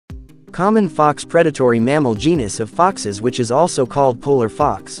Common fox predatory mammal genus of foxes, which is also called polar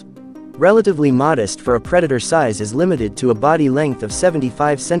fox. Relatively modest for a predator, size is limited to a body length of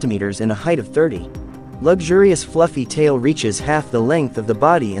 75 centimeters and a height of 30. Luxurious fluffy tail reaches half the length of the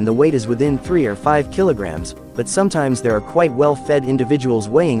body and the weight is within 3 or 5 kilograms, but sometimes there are quite well-fed individuals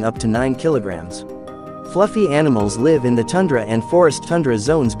weighing up to 9 kilograms. Fluffy animals live in the tundra and forest tundra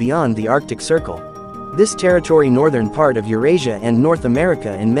zones beyond the Arctic Circle. This territory northern part of Eurasia and North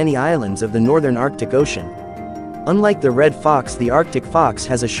America and many islands of the northern Arctic Ocean. Unlike the red fox, the Arctic fox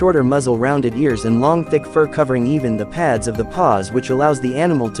has a shorter muzzle, rounded ears and long thick fur covering even the pads of the paws, which allows the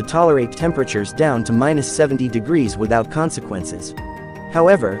animal to tolerate temperatures down to -70 degrees without consequences.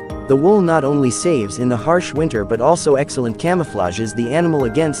 However, the wool not only saves in the harsh winter but also excellent camouflages the animal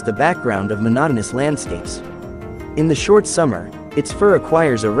against the background of monotonous landscapes. In the short summer, its fur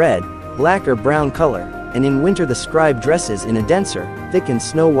acquires a red, black or brown color, and in winter the scribe dresses in a denser, thick and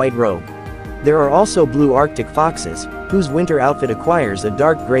snow-white robe. There are also blue Arctic foxes, whose winter outfit acquires a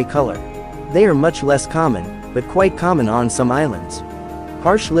dark gray color. They are much less common, but quite common on some islands.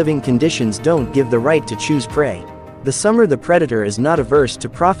 Harsh living conditions don't give the right to choose prey. The summer the predator is not averse to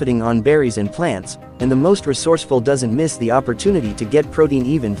profiting on berries and plants, and the most resourceful doesn't miss the opportunity to get protein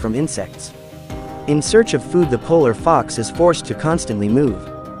even from insects. In search of food, the polar fox is forced to constantly move.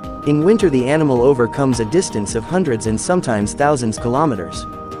 In winter the animal overcomes a distance of hundreds and sometimes thousands kilometers.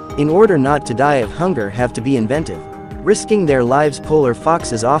 In order not to die of hunger, have to be inventive. Risking their lives, polar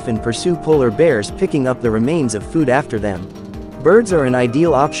foxes often pursue polar bears, picking up the remains of food after them. Birds are an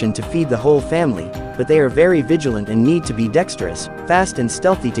ideal option to feed the whole family, but they are very vigilant and need to be dexterous, fast and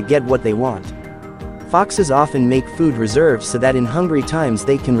stealthy to get what they want. Foxes often make food reserves so that in hungry times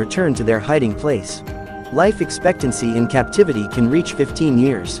they can return to their hiding place. Life expectancy in captivity can reach 15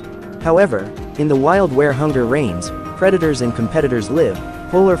 years. However, in the wild where hunger reigns, predators and competitors live,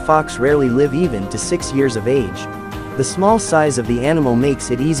 polar fox rarely live even to 6 years of age. The small size of the animal makes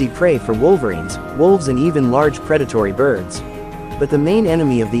it easy prey for wolverines, wolves and even large predatory birds. But the main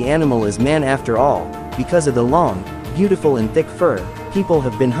enemy of the animal is man after all. Because of the long, beautiful and thick fur, people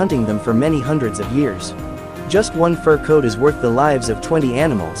have been hunting them for many hundreds of years. Just one fur coat is worth the lives of 20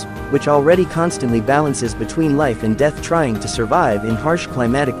 animals, which already constantly balances between life and death, trying to survive in harsh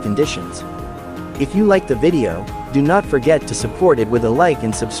climatic conditions. If you like the video, do not forget to support it with a like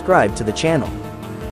and subscribe to the channel.